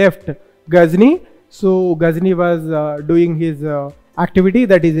India, he left Ghazni. So Ghazni was doing his activity,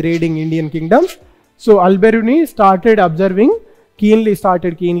 that is raiding Indian kingdoms. So Al-Biruni started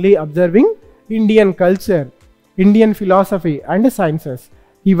keenly observing Indian culture, Indian philosophy and sciences.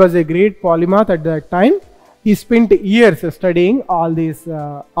 He was a great polymath at that time. He spent years studying all these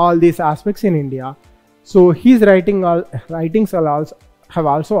aspects in India. So his writings have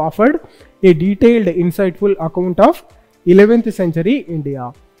also offered a detailed, insightful account of 11th century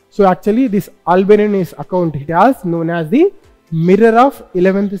India. So actually this Al-Biruni's account, it is known as the Mirror of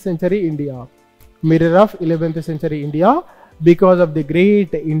 11th century India. Mirror of 11th century India, because of the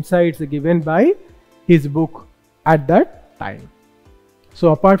great insights given by his book at that time.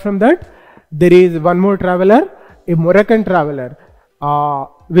 So apart from that, there is one more traveler, a Moroccan traveler,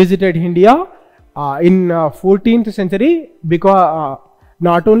 visited India in 14th century. Because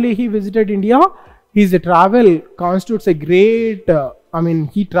not only he visited India, his travel constitutes a great,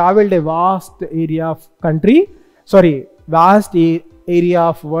 he traveled a vast area of area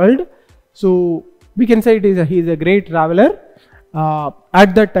of world. So we can say he is a great traveler.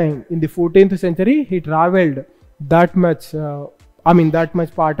 At that time, in the 14th century, he traveled that much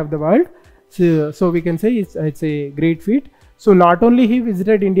part of the world. So we can say it's a great feat. So not only he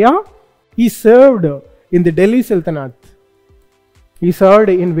visited India, he served in the Delhi Sultanate. He served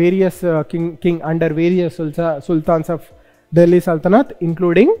in various under various sultans of Delhi Sultanate,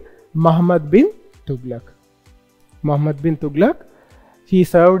 including Muhammad bin Tughlaq. Muhammad bin Tughlaq, he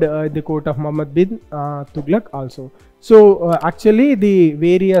served in the court of Muhammad bin Tughlaq also. So actually the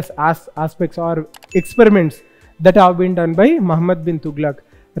various aspects or experiments that have been done by Muhammad bin Tughlaq,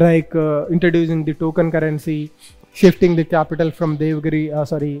 like introducing the token currency, shifting the capital from Delhi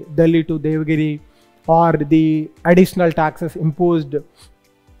to Devagiri, or the additional taxes imposed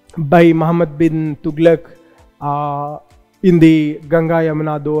by Muhammad bin Tughlaq in the Ganga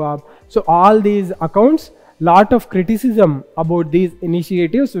Yamuna Doab. So all these accounts, lot of criticism about these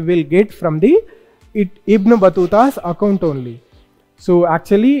initiatives will get from the Ibn Battuta's account only. So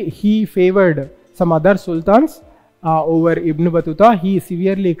actually he favored some other sultans over Ibn Battuta. He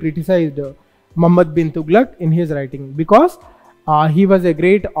severely criticized Muhammad bin Tughlaq in his writing because he was a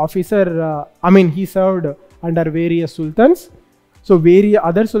great officer. He served under various sultans. So various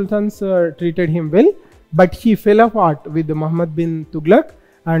other sultans treated him well, but he fell apart with Muhammad bin Tughlaq,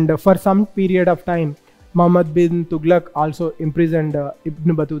 and for some period of time Muhammad bin Tughlaq also imprisoned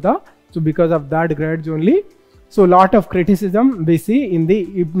Ibn Battuta. So because of that grudge only, so lot of criticism we see in the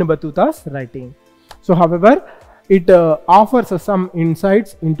Ibn Battuta's writing. So however, it offers some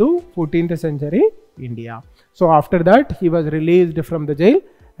insights into 14th century India. So after that he was released from the jail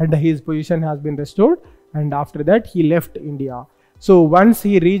and his position has been restored, and after that he left India. So once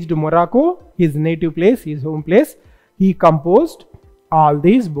he reached Morocco, his native place, his home place, he composed all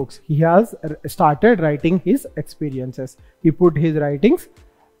these books. He has started writing his experiences. He put his writings,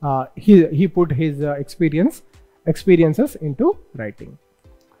 he put his experiences into writing.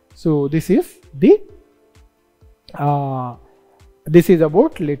 So this is the this is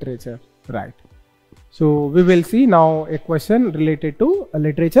about literature, right? So we will see now a question related to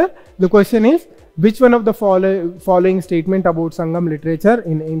literature. The question is, which one of the following statement about Sangam literature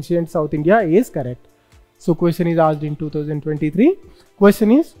in ancient South India is correct? So question is asked in 2023.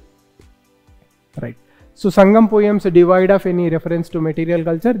 Question is, right. So Sangam poems divide of any reference to material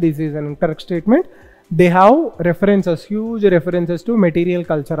culture. This is an incorrect statement. They have references, huge references to material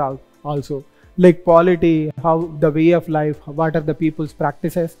culture also, like polity, how the way of life, what are the people's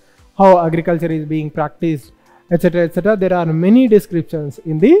practices, how agriculture is being practiced, etc., etc. There are many descriptions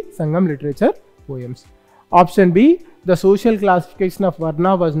in the Sangam literature poems. Option B, the social classification of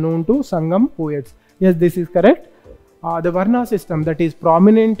Varna was known to Sangam poets. Yes, this is correct. The Varna system that is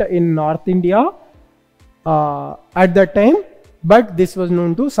prominent in North India at that time, but this was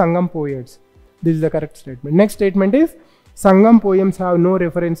known to Sangam poets. This is the correct statement. Next statement is, Sangam poems have no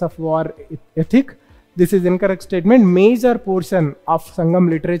reference of war ethic. This is incorrect statement. Major portion of Sangam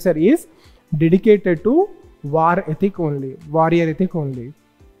literature is dedicated to war ethic only, warrior ethic only.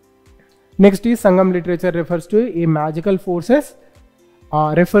 Next is, Sangam literature refers to a magical forces,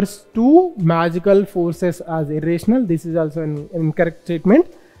 refers to magical forces as irrational. This is also an incorrect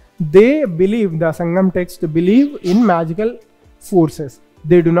statement. They believe, the Sangam text believe in magical forces.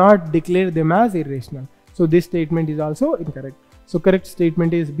 They do not declare them as irrational. So this statement is also incorrect. So correct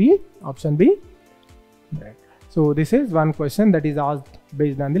statement is B, option B. Right. So this is one question that is asked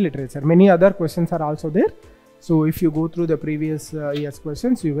based on the literature. Many other questions are also there. So if you go through the previous year's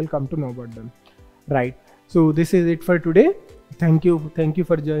questions, you will come to know about them. Right. So this is it for today. Thank you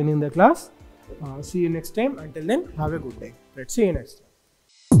for joining the class. See you next time. Until then, have a good day. Let's see you next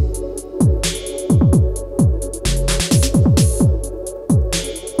time.